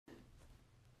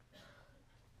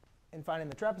in finding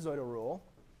the trapezoidal rule,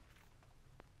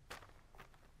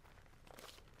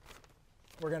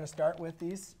 we're going to start with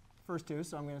these first two.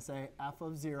 So I'm going to say f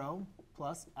of 0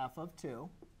 plus f of 2.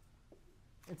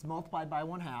 It's multiplied by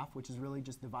 1/2, which is really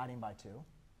just dividing by 2,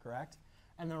 correct?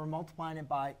 And then we're multiplying it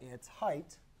by its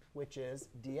height, which is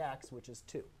dx, which is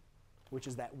 2, which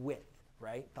is that width,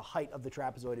 right? The height of the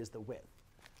trapezoid is the width,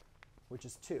 which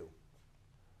is 2.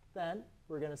 Then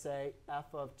we're going to say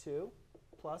f of 2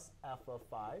 plus f of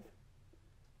 5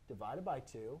 divided by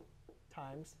 2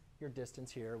 times your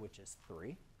distance here, which is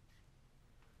 3.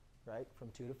 Right? From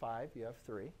 2 to 5, you have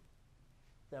 3.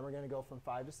 Then we're going to go from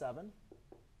 5 to 7.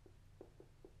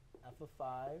 F of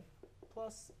 5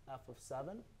 plus f of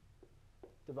 7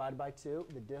 divided by 2.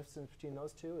 The distance between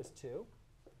those two is 2.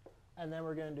 And then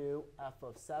we're going to do f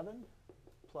of 7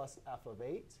 plus f of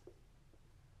 8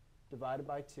 divided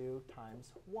by 2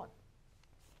 times 1.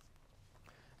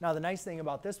 Now, the nice thing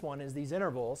about this one is these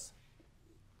intervals,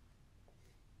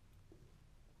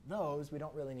 those we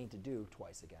don't really need to do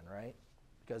twice again, right?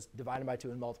 Because dividing by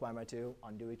 2 and multiplying by 2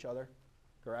 undo each other,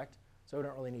 correct? So we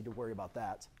don't really need to worry about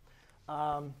that.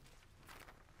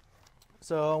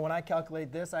 So when I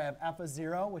calculate this, I have f of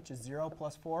 0, which is 0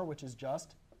 plus 4, which is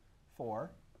just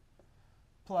 4.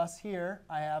 Plus here,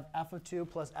 I have f of 2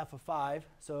 plus f of 5.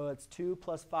 So it's 2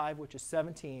 plus 5, which is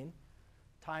 17,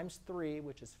 times 3,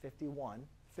 which is 51.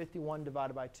 51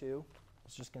 divided by 2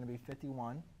 is just going to be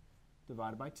 51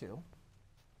 divided by 2.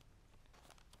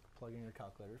 Plug in your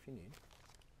calculator if you need.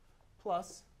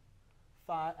 Plus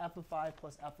f of 5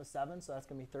 plus f of 7, so that's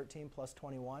going to be 13 plus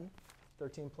 21.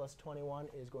 13 plus 21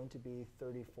 is going to be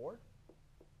 34.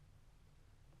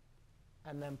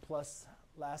 And then plus,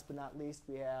 last but not least,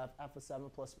 we have f of 7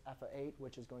 plus f of 8,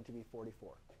 which is going to be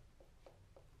 44.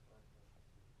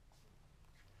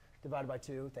 Divided by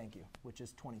 2, thank you, which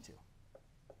is 22.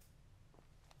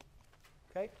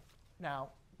 OK? Now,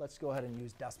 let's go ahead and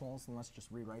use decimals, and let's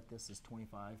just rewrite this as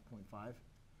 25.5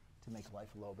 to make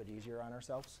life a little bit easier on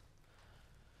ourselves.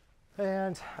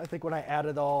 And I think when I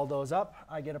added all those up,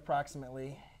 I get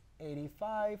approximately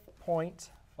 85.5.